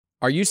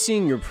Are you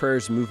seeing your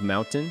prayers move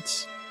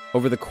mountains?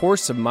 Over the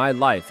course of my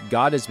life,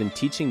 God has been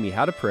teaching me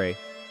how to pray,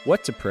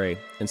 what to pray,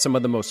 and some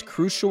of the most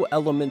crucial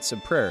elements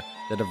of prayer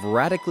that have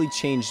radically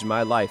changed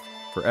my life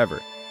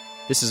forever.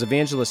 This is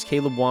Evangelist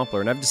Caleb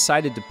Wampler, and I've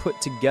decided to put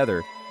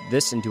together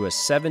this into a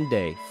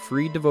 7-day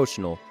free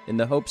devotional in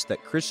the hopes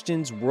that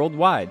Christians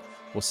worldwide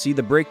will see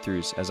the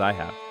breakthroughs as I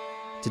have.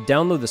 To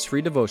download this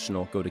free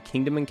devotional, go to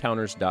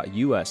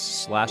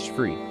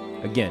kingdomencounters.us/free.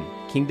 Again,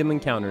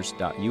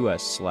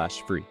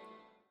 kingdomencounters.us/free.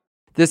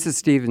 This is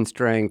Stephen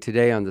Strang,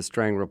 today on the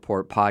Strang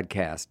Report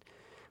podcast.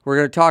 We're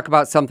going to talk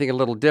about something a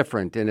little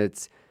different, and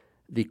it's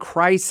the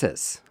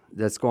crisis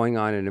that's going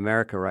on in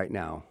America right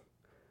now.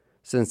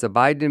 Since the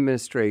Biden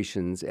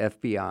administration's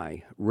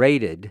FBI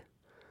raided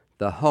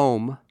the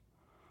home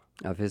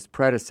of his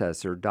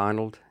predecessor,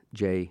 Donald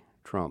J.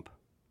 Trump.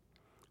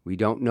 We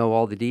don't know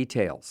all the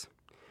details.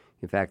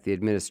 In fact, the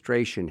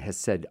administration has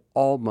said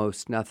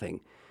almost nothing.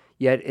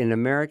 Yet in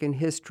American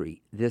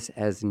history, this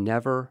has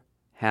never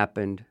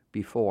happened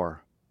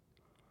before.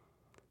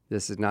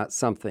 This is not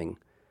something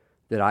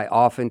that I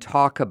often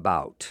talk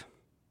about.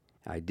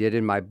 I did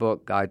in my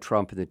book, God,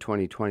 Trump, and the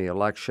 2020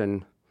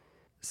 election.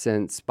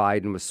 Since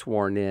Biden was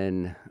sworn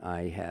in,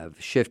 I have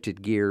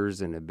shifted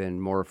gears and have been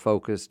more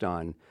focused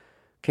on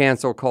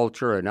cancel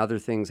culture and other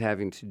things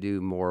having to do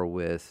more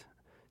with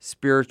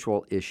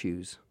spiritual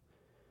issues.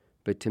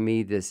 But to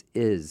me, this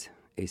is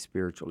a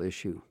spiritual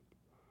issue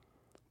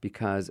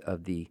because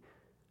of the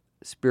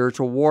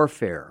spiritual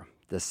warfare,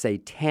 the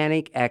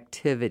satanic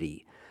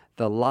activity,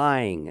 the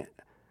lying,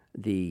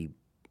 the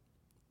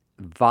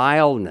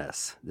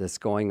vileness that's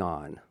going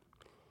on.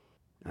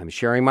 I'm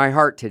sharing my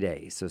heart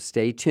today, so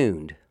stay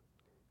tuned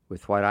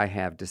with what I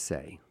have to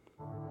say.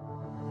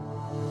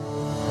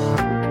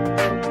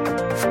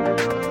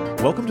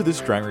 Welcome to the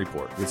Strang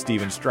Report with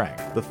Stephen Strang,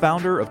 the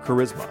founder of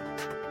Charisma.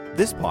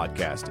 This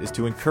podcast is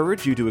to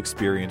encourage you to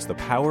experience the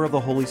power of the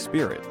Holy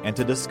Spirit and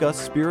to discuss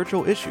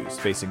spiritual issues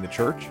facing the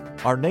church,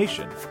 our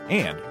nation,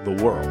 and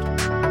the world.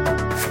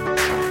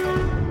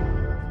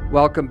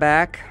 Welcome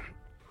back.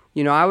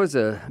 You know, I was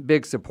a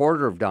big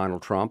supporter of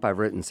Donald Trump. I've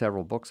written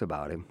several books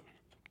about him.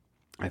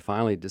 I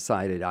finally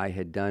decided I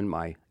had done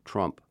my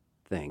Trump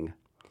thing.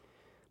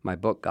 My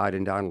book, God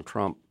and Donald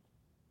Trump,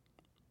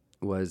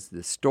 was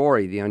the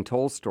story, the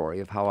untold story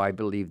of how I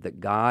believe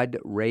that God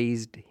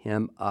raised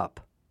him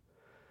up.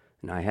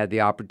 And I had the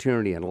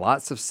opportunity in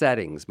lots of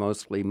settings,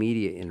 mostly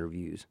media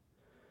interviews,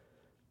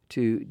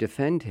 to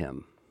defend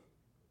him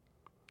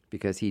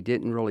because he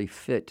didn't really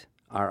fit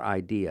our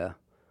idea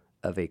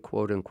of a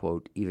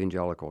quote-unquote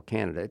evangelical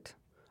candidate,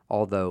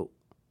 although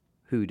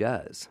who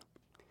does?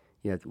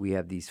 Yet we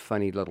have these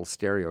funny little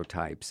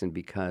stereotypes, and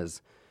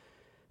because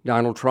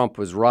Donald Trump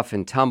was rough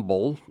and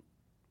tumble,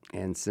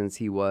 and since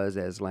he was,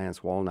 as Lance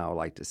Wallnau would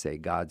like to say,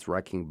 God's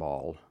wrecking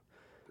ball,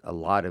 a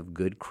lot of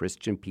good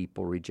Christian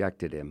people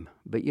rejected him.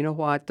 But you know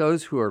what?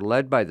 Those who are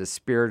led by the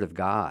Spirit of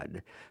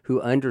God, who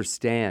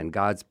understand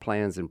God's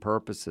plans and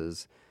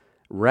purposes,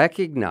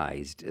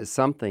 recognized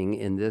something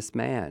in this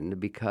man,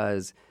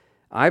 because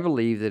I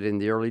believe that in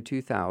the early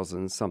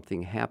 2000s,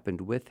 something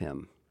happened with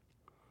him.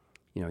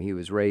 You know, he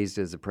was raised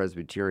as a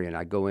Presbyterian.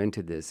 I go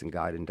into this in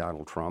God and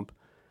Donald Trump.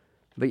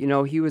 But, you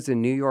know, he was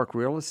in New York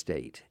real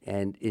estate.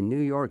 And in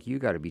New York, you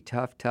got to be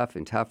tough,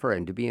 and tougher.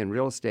 And to be in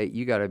real estate,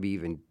 you got to be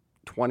even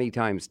 20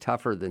 times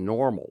tougher than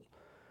normal.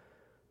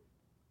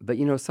 But,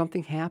 you know,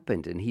 something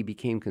happened, and he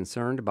became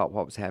concerned about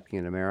what was happening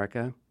in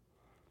America.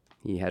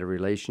 He had a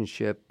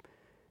relationship,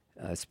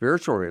 a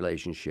spiritual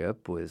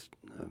relationship with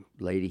a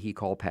lady he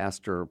called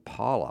Pastor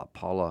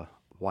Paula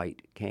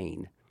White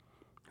Kane,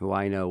 who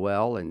I know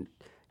well and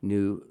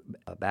knew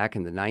back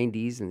in the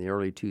 90s and the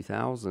early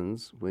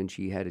 2000s when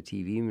she had a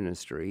TV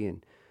ministry.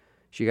 And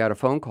she got a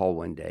phone call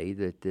one day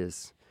that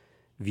this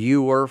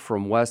viewer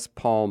from West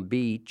Palm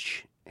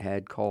Beach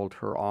had called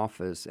her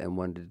office and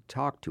wanted to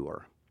talk to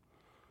her.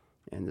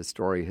 And the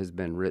story has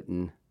been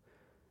written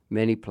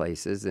many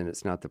places, and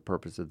it's not the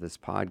purpose of this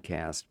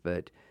podcast,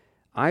 but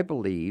I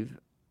believe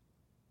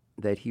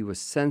that he was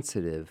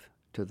sensitive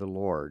to the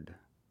Lord.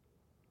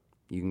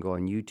 You can go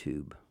on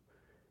YouTube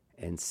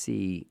and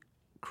see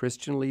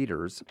Christian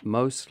leaders,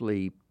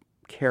 mostly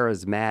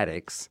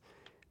charismatics,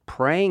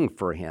 praying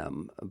for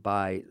him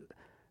by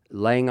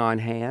laying on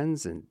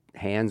hands and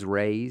hands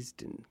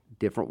raised and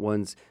different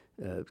ones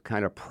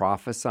kind of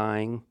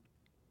prophesying.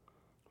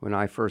 When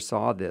I first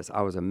saw this,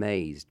 I was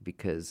amazed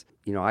because,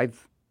 you know,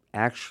 I've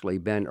actually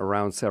been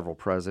around several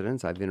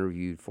presidents. I've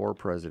interviewed 4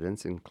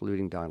 presidents,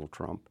 including Donald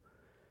Trump.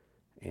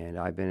 And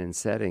I've been in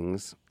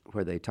settings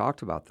where they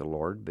talked about the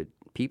Lord, but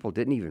people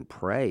didn't even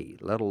pray,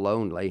 let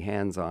alone lay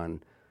hands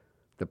on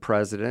the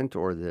president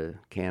or the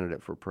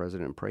candidate for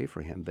president and pray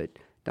for him. But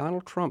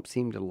Donald Trump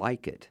seemed to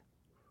like it.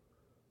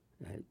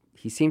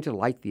 He seemed to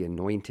like the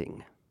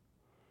anointing.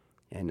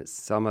 And at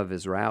some of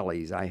his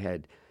rallies, I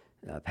had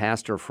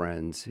pastor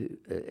friends,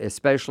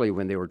 especially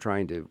when they were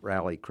trying to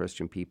rally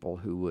Christian people,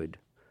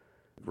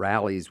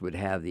 rallies would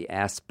have the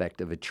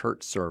aspect of a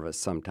church service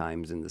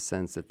sometimes, in the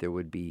sense that there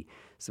would be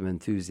some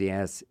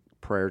enthusiastic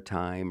prayer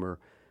time or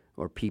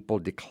or people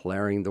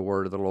declaring the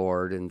word of the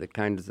Lord and the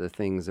kinds of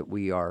things that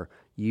we are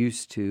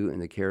used to in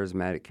the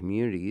charismatic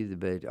community,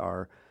 but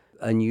are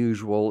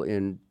unusual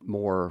in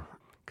more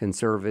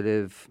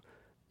conservative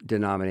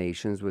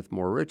denominations with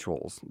more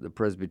rituals. The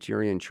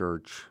Presbyterian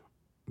Church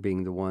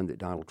being the one that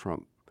Donald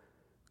Trump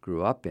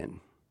grew up in.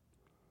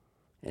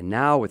 And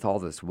now with all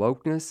this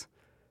wokeness,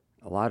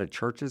 a lot of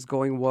churches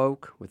going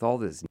woke, with all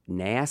this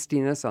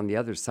nastiness on the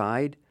other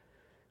side,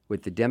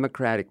 with the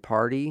Democratic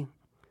Party,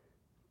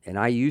 and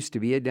I used to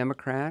be a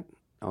Democrat.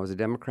 I was a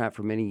Democrat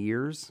for many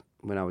years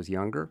when I was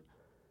younger,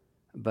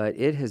 but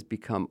it has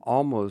become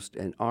almost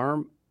an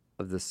arm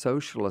of the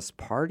Socialist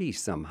Party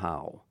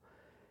somehow.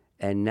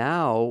 And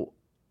now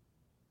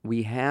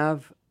we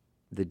have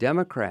the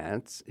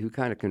Democrats, who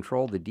kind of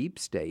control the deep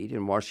state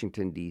in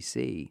Washington,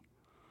 D.C.,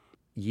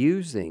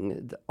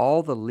 using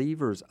all the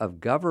levers of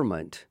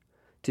government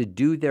to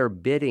do their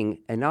bidding,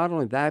 and not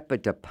only that,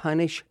 but to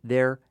punish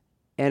their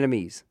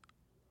enemies.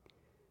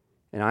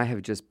 And I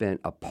have just been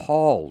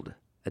appalled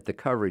at the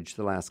coverage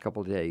the last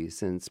couple of days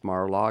since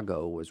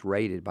Mar-a-Lago was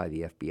raided by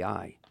the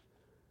FBI.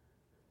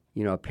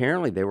 You know,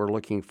 apparently they were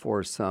looking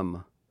for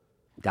some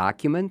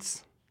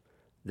documents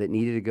that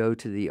needed to go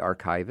to the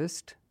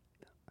archivist.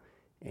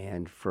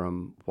 And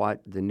from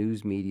what the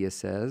news media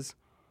says,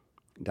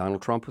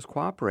 Donald Trump was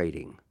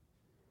cooperating.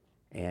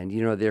 And,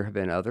 you know, there have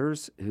been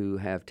others who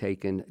have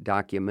taken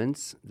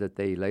documents that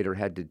they later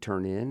had to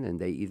turn in, and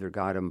they either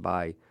got them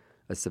by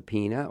a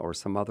subpoena or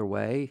some other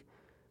way.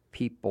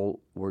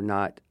 People were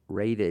not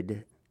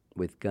raided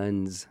with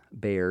guns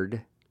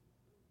bared,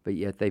 but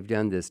yet they've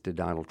done this to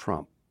Donald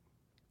Trump.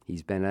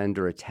 He's been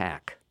under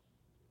attack.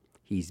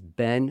 He's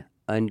been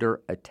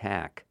under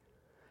attack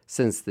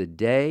since the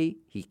day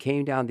he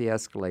came down the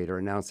escalator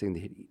announcing that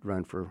he'd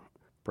run for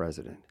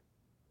president.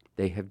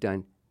 They have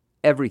done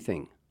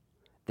everything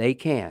they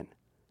can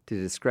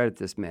to discredit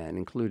this man,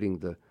 including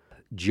the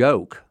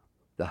joke,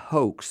 the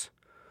hoax,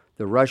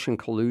 the Russian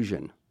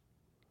collusion.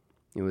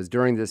 It was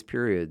during this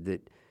period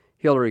that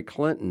Hillary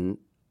Clinton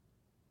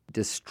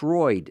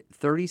destroyed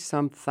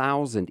 30-some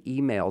thousand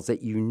emails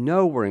that you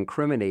know were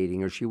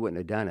incriminating, or she wouldn't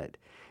have done it.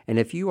 And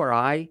if you or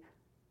I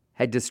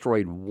had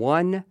destroyed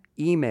one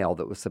email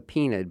that was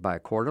subpoenaed by a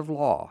court of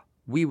law,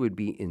 we would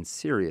be in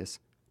serious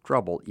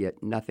trouble,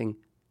 yet nothing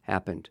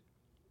happened.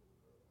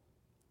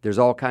 There's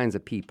all kinds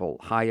of people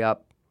high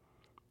up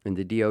in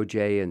the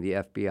DOJ and the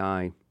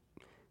FBI.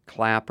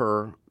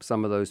 Clapper,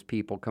 some of those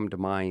people come to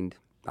mind.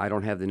 I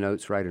don't have the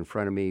notes right in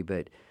front of me,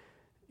 but,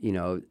 you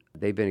know,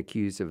 they've been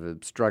accused of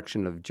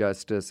obstruction of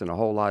justice and a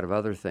whole lot of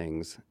other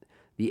things.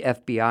 The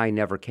FBI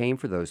never came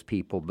for those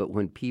people, but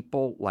when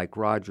people like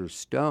Roger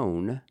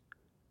Stone,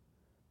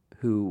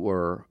 who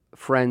were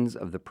friends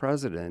of the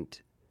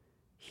president,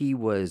 he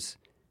was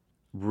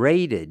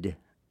raided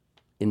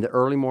in the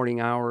early morning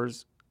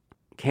hours.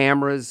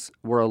 Cameras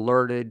were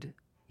alerted.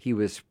 He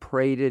was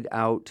paraded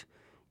out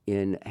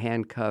in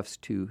handcuffs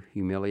to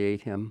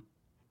humiliate him.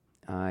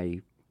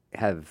 I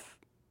have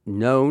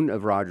known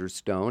of Roger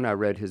Stone. I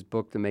read his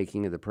book, The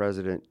Making of the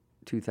President,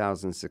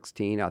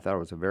 2016. I thought it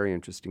was a very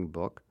interesting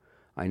book.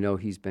 I know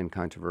he's been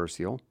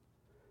controversial.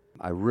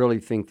 I really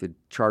think the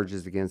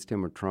charges against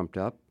him are trumped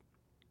up.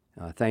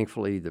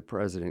 Thankfully, the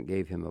president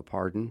gave him a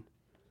pardon.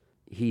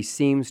 He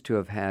seems to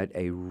have had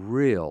a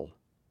real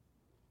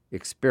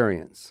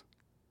experience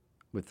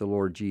with the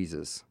Lord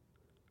Jesus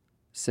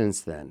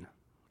since then.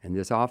 And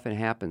this often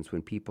happens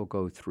when people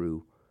go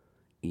through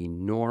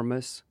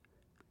enormous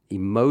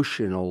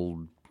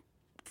emotional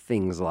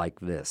things like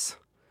this.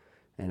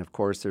 And of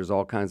course, there's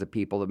all kinds of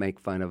people that make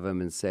fun of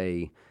him and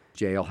say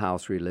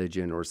jailhouse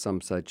religion or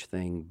some such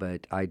thing.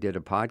 But I did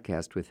a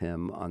podcast with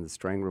him on the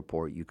Strang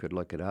Report. You could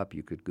look it up.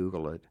 You could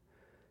Google it.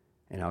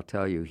 And I'll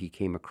tell you, he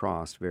came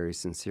across very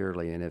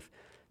sincerely. And if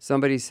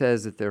somebody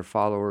says that they're a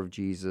follower of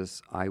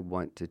Jesus, I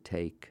want to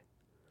take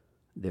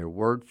their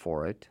word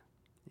for it.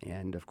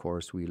 And, of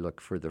course, we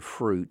look for the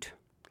fruit.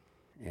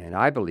 And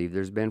I believe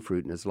there's been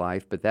fruit in his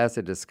life, but that's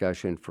a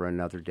discussion for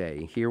another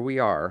day. Here we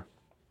are,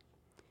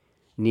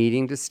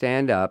 needing to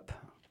stand up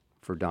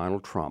for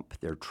Donald Trump.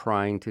 They're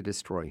trying to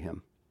destroy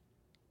him.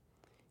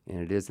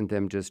 And it isn't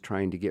them just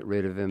trying to get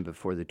rid of him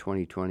before the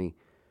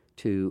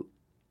 2022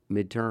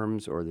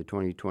 midterms or the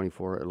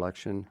 2024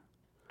 election.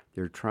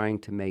 They're trying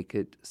to make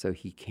it so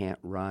he can't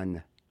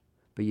run.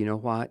 But you know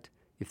what?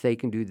 If they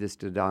can do this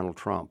to Donald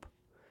Trump,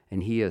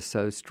 and he is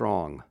so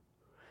strong,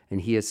 and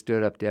he has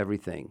stood up to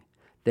everything,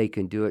 they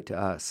can do it to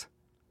us.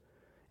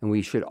 And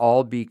we should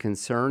all be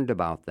concerned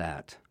about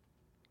that,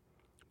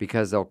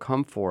 because they'll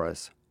come for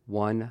us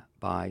one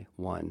by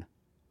one.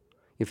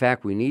 In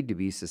fact, we need to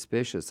be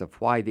suspicious of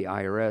why the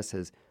IRS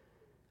has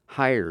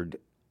hired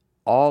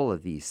all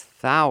of these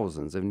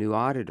thousands of new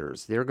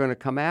auditors. They're going to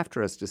come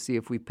after us to see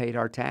if we paid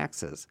our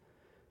taxes.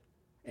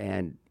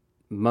 And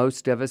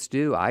most of us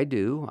do. I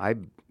do. I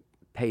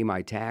pay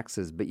my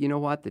taxes. But you know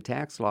what? The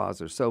tax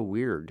laws are so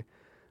weird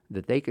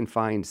that they can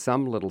find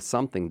some little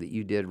something that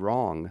you did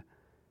wrong.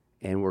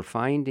 And we're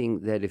finding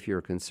that if you're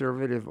a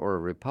conservative or a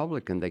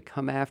Republican, they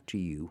come after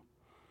you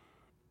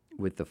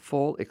with the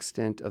full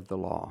extent of the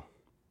law.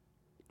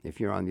 If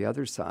you're on the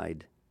other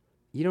side,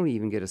 you don't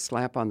even get a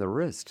slap on the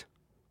wrist.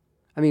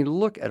 I mean,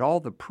 look at all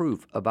the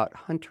proof about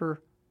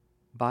Hunter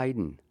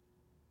Biden.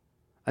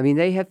 I mean,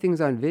 they have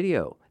things on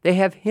video. They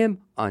have him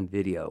on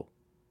video.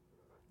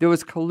 There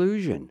was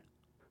collusion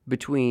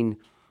between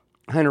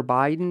Hunter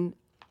Biden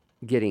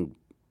getting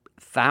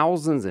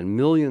thousands and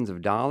millions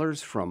of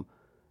dollars from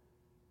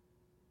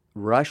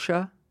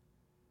Russia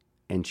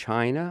and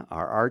China,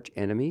 our arch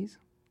enemies.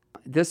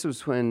 This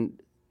was when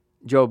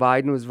Joe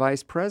Biden was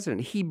vice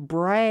president. He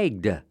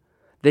bragged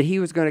that he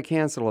was going to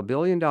cancel $1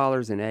 billion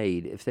in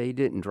aid if they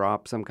didn't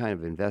drop some kind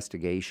of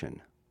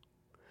investigation.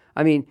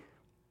 I mean,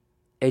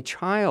 a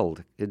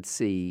child could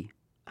see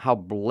how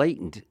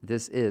blatant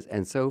this is,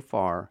 and so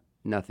far,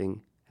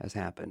 nothing has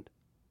happened.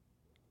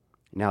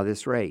 Now,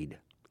 this raid,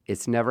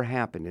 it's never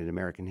happened in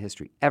American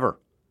history, ever.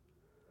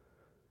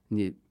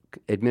 The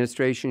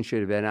administration should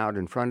have been out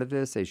in front of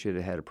this. They should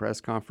have had a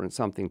press conference,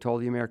 something,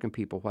 told the American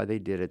people why they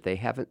did it. They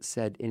haven't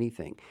said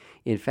anything.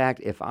 In fact,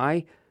 if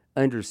I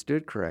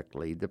understood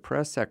correctly, the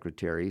press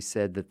secretary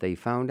said that they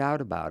found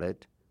out about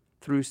it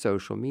through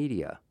social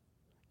media.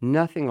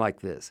 Nothing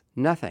like this.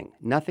 Nothing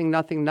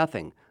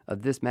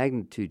of this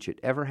magnitude should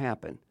ever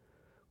happen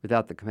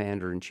without the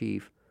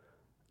commander-in-chief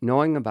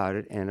knowing about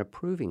it and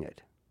approving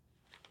it.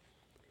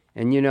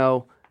 And, you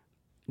know,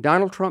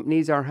 Donald Trump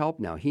needs our help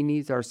now. He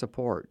needs our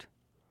support.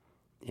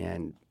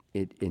 And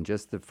in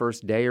just the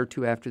first day or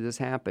two after this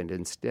happened,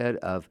 instead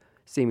of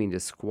seeming to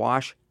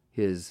squash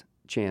his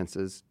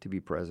chances to be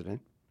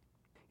president,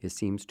 it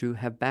seems to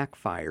have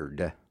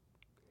backfired.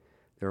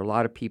 There are a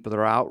lot of people that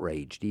are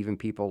outraged, even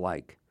people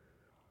like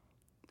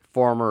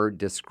former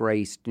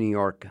disgraced New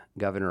York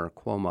Governor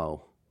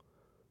Cuomo,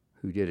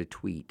 who did a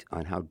tweet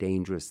on how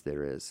dangerous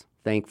there is.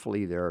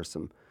 Thankfully, there are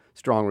some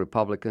strong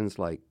Republicans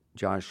like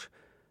Josh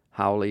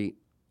Hawley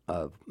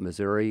of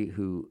Missouri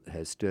who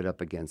has stood up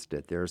against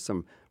it. There are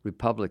some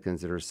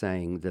Republicans that are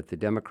saying that the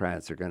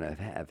Democrats are going to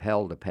have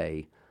hell to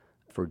pay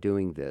for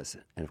doing this.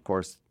 And of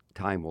course,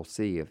 time will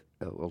see if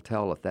will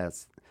tell if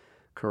that's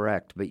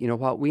correct. But you know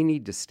what? We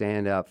need to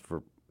stand up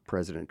for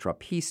President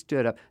Trump. He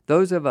stood up.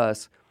 Those of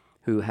us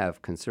who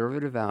have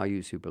conservative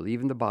values, who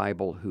believe in the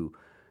Bible, who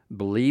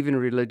believe in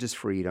religious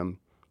freedom,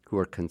 who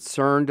are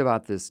concerned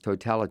about this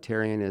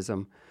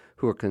totalitarianism,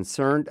 who are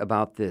concerned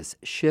about this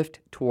shift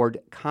toward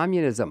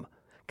communism.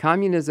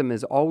 Communism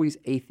is always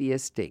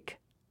atheistic.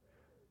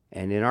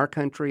 And in our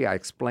country, I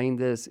explained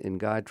this in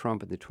God,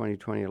 Trump, in the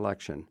 2020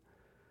 election.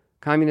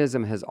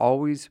 Communism has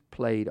always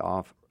played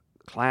off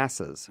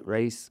classes,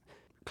 race,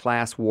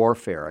 class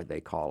warfare, they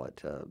call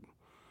it.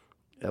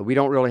 We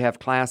don't really have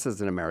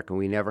classes in America.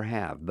 We never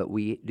have. But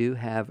we do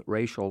have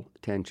racial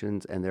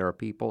tensions, and there are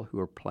people who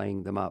are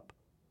playing them up.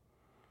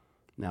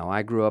 Now,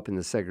 I grew up in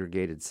the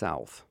segregated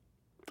South.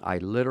 I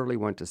literally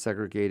went to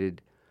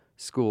segregated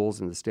schools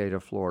in the state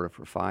of Florida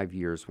for 5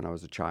 years when I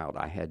was a child.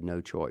 I had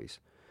no choice.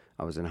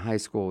 I was in high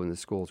school when the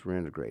schools were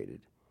integrated.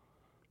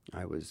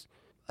 I was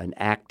an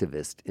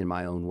activist in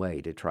my own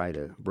way to try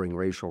to bring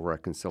racial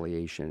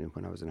reconciliation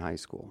when I was in high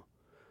school.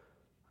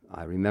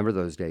 I remember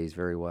those days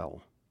very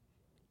well.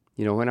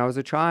 You know, when I was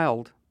a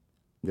child,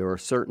 there were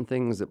certain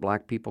things that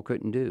black people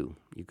couldn't do.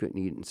 You couldn't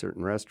eat in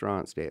certain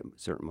restaurants, stay at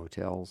certain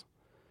motels,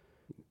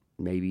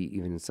 maybe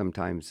even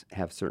sometimes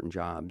have certain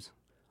jobs.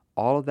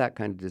 All of that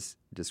kind of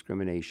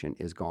discrimination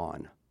is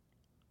gone.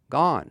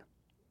 Gone.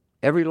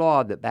 Every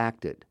law that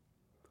backed it,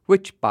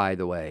 which, by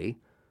the way,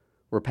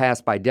 were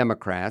passed by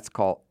Democrats,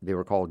 they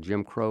were called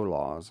Jim Crow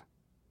laws.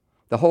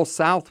 The whole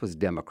South was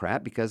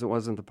Democrat because it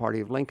wasn't the party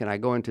of Lincoln. I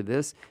go into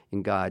this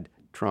in God,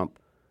 Trump,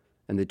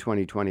 and the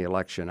 2020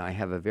 election. I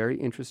have a very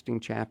interesting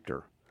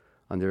chapter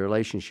on the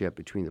relationship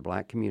between the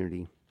black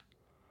community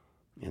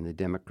and the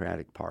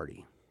Democratic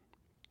Party.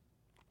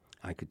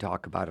 I could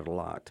talk about it a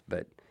lot,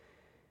 but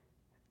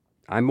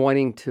I'm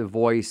wanting to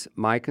voice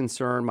my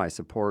concern, my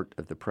support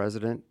of the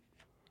president.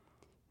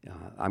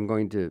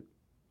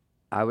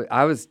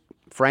 I was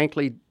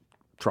frankly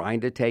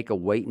trying to take a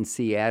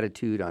wait-and-see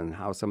attitude on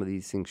how some of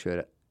these things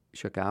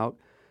shook out.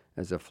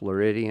 As a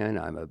Floridian,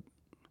 I'm a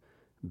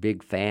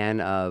big fan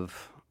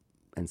of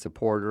and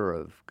supporter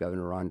of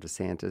Governor Ron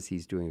DeSantis.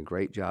 He's doing a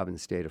great job in the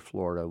state of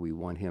Florida. We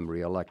want him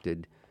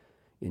reelected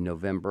in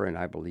November, and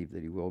I believe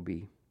that he will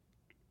be.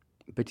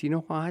 But you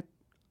know what?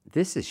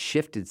 This has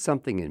shifted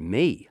something in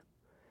me.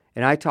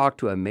 And I talked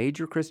to a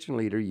major Christian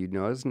leader. You'd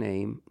know his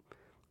name.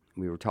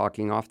 We were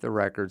talking off the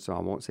record, so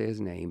I won't say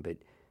his name, but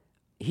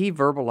he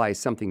verbalized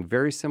something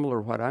very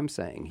similar to what I'm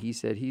saying. He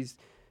said he's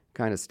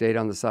kind of stayed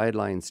on the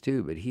sidelines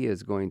too, but he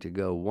is going to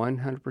go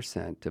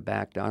 100% to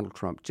back Donald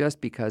Trump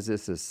just because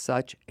this is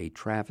such a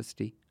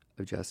travesty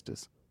of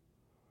justice.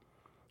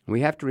 And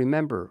we have to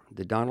remember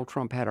that Donald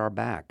Trump had our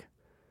back.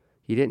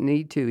 He didn't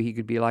need to. He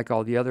could be like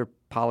all the other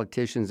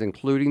politicians,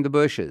 including the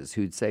Bushes,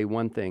 who'd say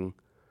one thing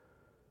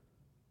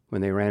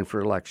when they ran for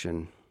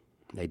election.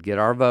 They'd get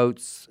our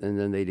votes, and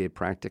then they did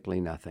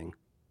practically nothing.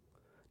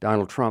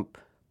 Donald Trump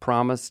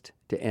promised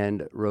to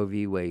end Roe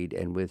v. Wade,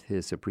 and with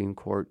his Supreme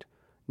Court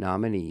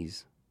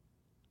nominees,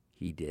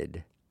 he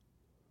did.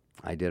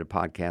 I did a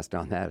podcast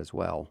on that as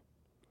well.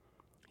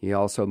 He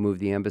also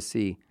moved the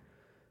embassy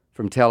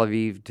from Tel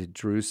Aviv to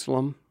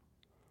Jerusalem.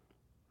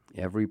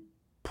 Every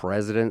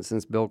president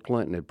since Bill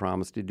Clinton had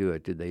promised to do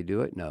it. Did they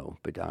do it? No,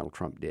 but Donald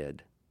Trump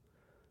did.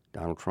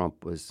 Donald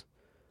Trump was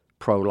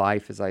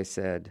pro-life, as I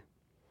said.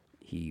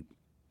 He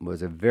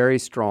was a very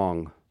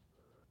strong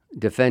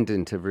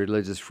defendant of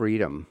religious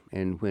freedom.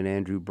 And when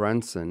Andrew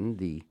Brunson,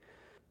 the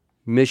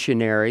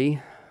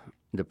missionary,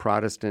 the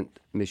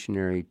Protestant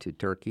missionary to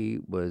Turkey,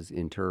 was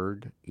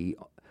interred, he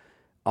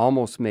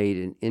almost made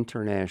an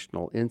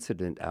international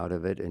incident out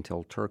of it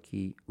until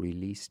Turkey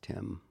released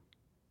him.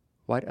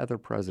 What other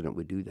president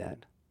would do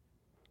that?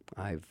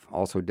 I've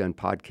also done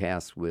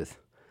podcasts with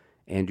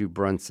Andrew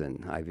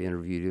Brunson. I've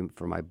interviewed him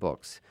for my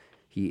books.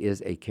 He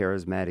is a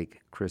charismatic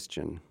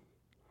Christian.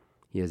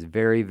 He is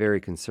very, very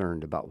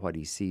concerned about what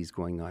he sees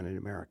going on in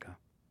America.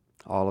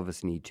 All of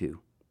us need to.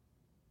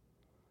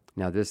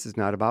 Now, this is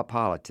not about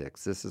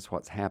politics. This is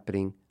what's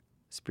happening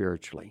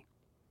spiritually.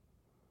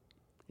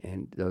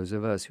 And those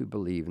of us who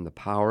believe in the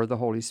power of the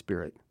Holy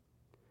Spirit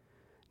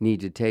need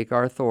to take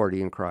our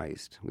authority in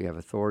Christ. We have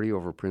authority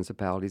over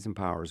principalities and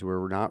powers.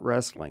 We're not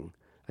wrestling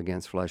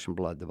against flesh and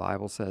blood. The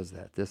Bible says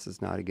that. This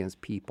is not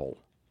against people.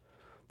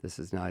 This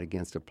is not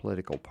against a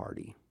political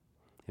party.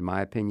 In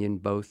my opinion,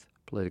 both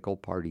political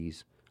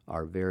parties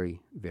are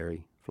very,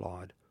 very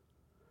flawed.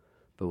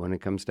 But when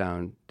it comes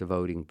down to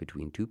voting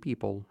between two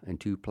people and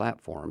two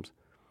platforms,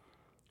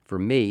 for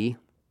me,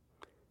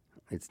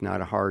 it's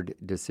not a hard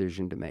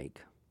decision to make.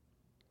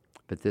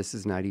 But this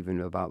is not even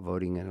about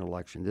voting in an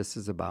election. This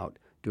is about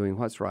doing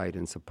what's right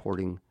and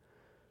supporting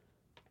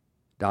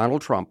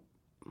Donald Trump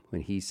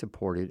when he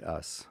supported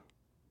us.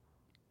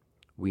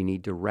 We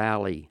need to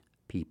rally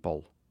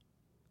people.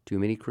 Too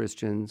many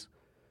Christians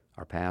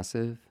are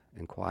passive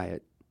and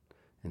quiet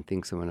and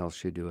think someone else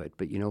should do it.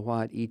 But you know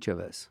what? Each of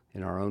us,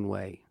 in our own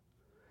way,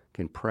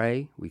 can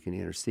pray, we can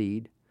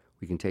intercede,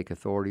 we can take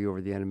authority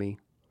over the enemy.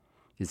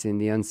 It's in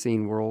the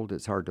unseen world.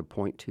 It's hard to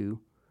point to.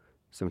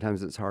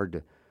 Sometimes it's hard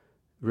to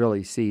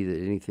really see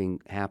that anything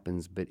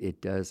happens, but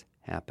it does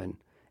happen.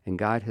 And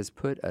God has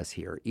put us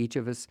here. Each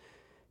of us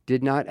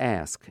did not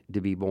ask to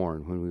be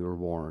born when we were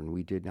born.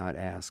 We did not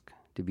ask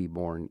to be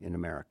born in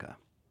America.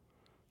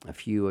 A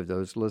few of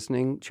those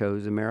listening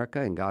chose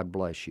America, and God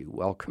bless you.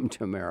 Welcome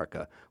to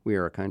America. We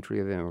are a country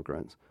of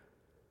immigrants.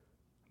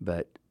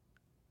 But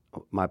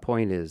my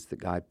point is that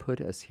God put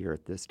us here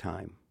at this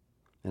time.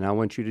 And I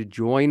want you to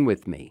join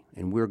with me,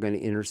 and we're going to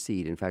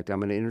intercede. In fact, I'm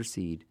going to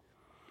intercede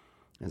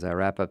as I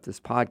wrap up this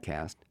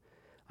podcast.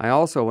 I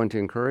also want to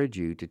encourage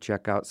you to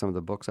check out some of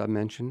the books I've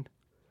mentioned.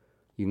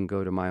 You can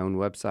go to my own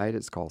website.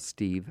 It's called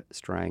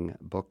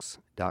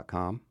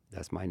SteveStrangBooks.com.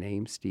 That's my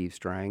name, Steve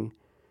Strang,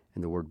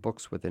 and the word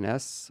books with an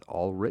S,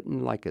 all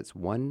written like it's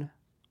one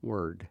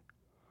word.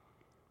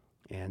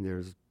 And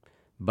there's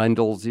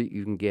bundles that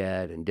you can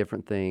get and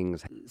different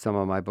things. Some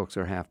of my books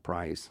are half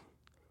price.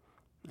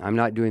 I'm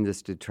not doing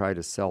this to try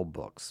to sell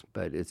books,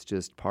 but it's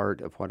just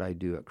part of what I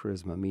do at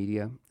Charisma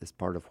Media. It's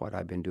part of what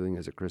I've been doing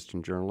as a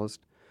Christian journalist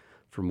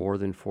for more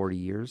than 40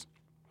 years.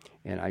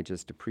 And I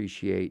just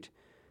appreciate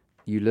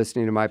you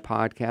listening to my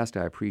podcast.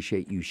 I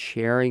appreciate you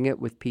sharing it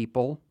with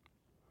people.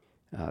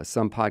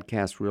 Some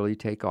podcasts really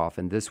take off,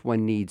 and this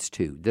one needs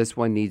to. This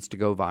one needs to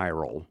go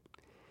viral.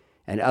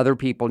 And other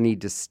people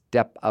need to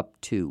step up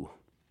too.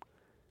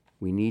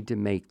 We need to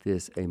make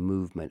this a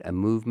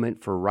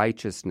movement for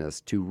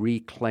righteousness, to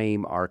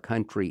reclaim our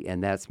country,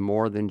 and that's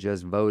more than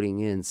just voting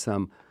in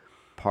some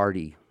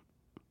party.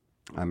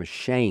 I'm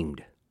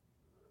ashamed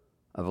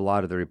of a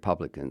lot of the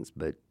Republicans,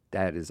 but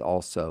that is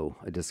also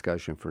a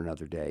discussion for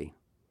another day.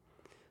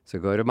 So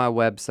go to my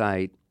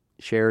website,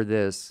 share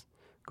this,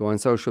 go on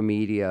social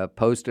media,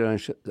 post it on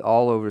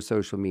all over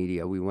social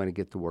media. We want to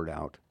get the word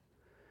out.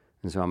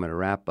 And so I'm going to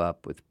wrap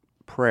up with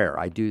prayer.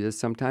 I do this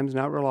sometimes,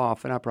 not real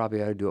often. I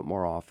probably ought to do it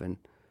more often.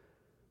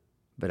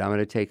 But I'm going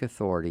to take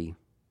authority.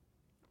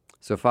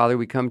 So, Father,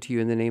 we come to you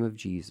in the name of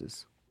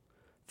Jesus,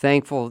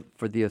 thankful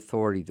for the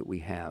authority that we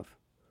have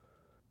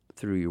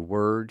through your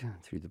word,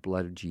 through the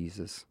blood of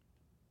Jesus.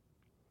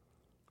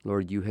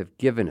 Lord, you have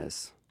given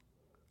us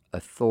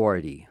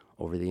authority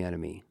over the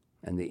enemy,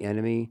 and the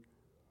enemy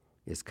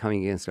is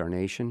coming against our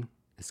nation.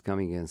 It's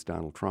coming against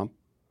Donald Trump.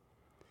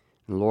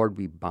 And Lord,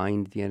 we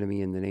bind the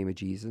enemy in the name of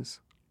Jesus.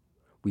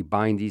 We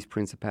bind these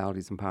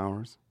principalities and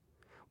powers.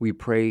 We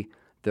pray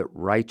that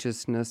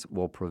righteousness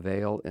will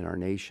prevail in our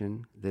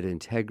nation, that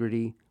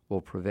integrity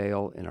will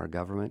prevail in our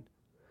government.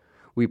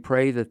 We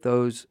pray that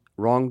those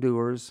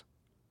wrongdoers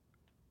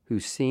who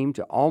seem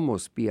to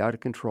almost be out of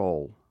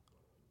control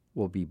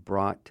will be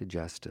brought to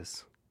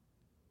justice.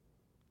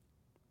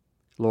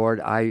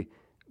 Lord, I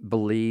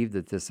believe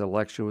that this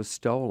election was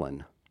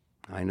stolen.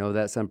 I know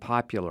that's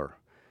unpopular,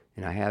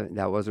 and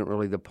that wasn't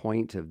really the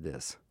point of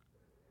this.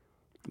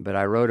 But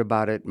I wrote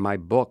about it in my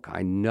book.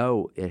 I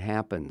know it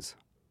happens.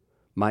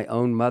 My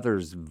own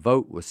mother's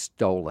vote was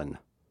stolen.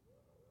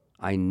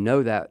 I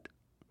know that,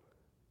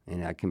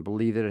 and I can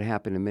believe that it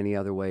happened in many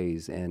other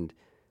ways.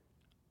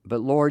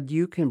 But Lord,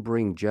 you can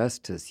bring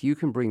justice. You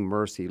can bring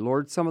mercy.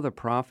 Lord, some of the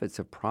prophets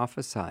have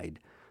prophesied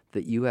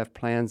that you have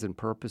plans and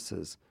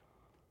purposes.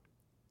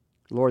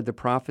 Lord, the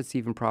prophets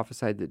even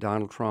prophesied that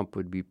Donald Trump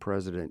would be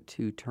president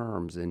 2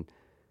 terms. And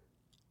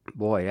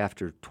boy,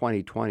 after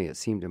 2020, it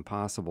seemed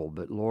impossible.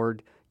 But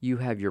Lord, you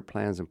have your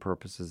plans and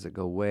purposes that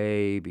go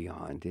way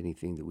beyond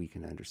anything that we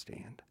can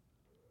understand.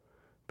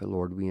 But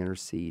Lord, we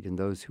intercede. And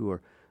those who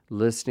are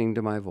listening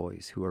to my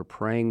voice, who are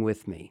praying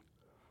with me,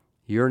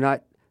 you're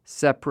not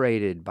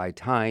separated by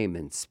time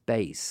and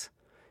space.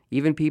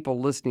 Even people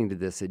listening to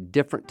this at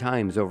different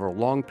times over a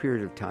long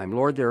period of time.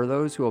 Lord, there are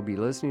those who will be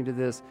listening to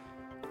this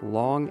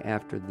long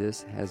after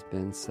this has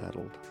been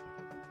settled.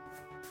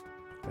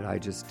 But I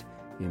just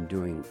am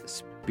doing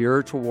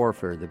spiritual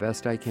warfare the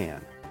best I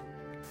can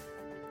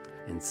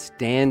and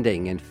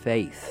standing in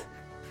faith.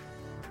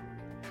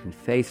 In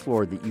faith,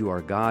 Lord, that you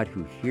are God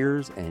who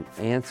hears and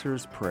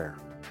answers prayer.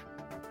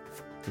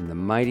 In the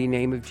mighty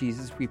name of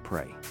Jesus we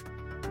pray.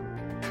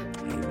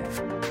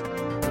 Amen.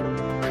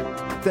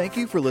 Thank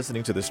you for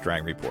listening to the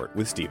Strang Report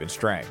with Stephen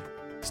Strang.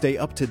 Stay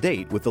up to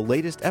date with the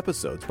latest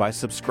episodes by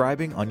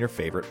subscribing on your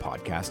favorite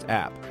podcast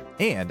app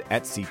and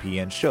at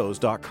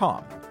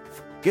cpnshows.com.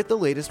 Get the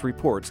latest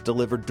reports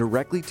delivered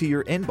directly to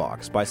your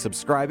inbox by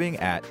subscribing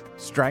at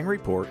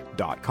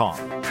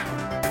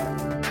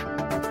strangreport.com.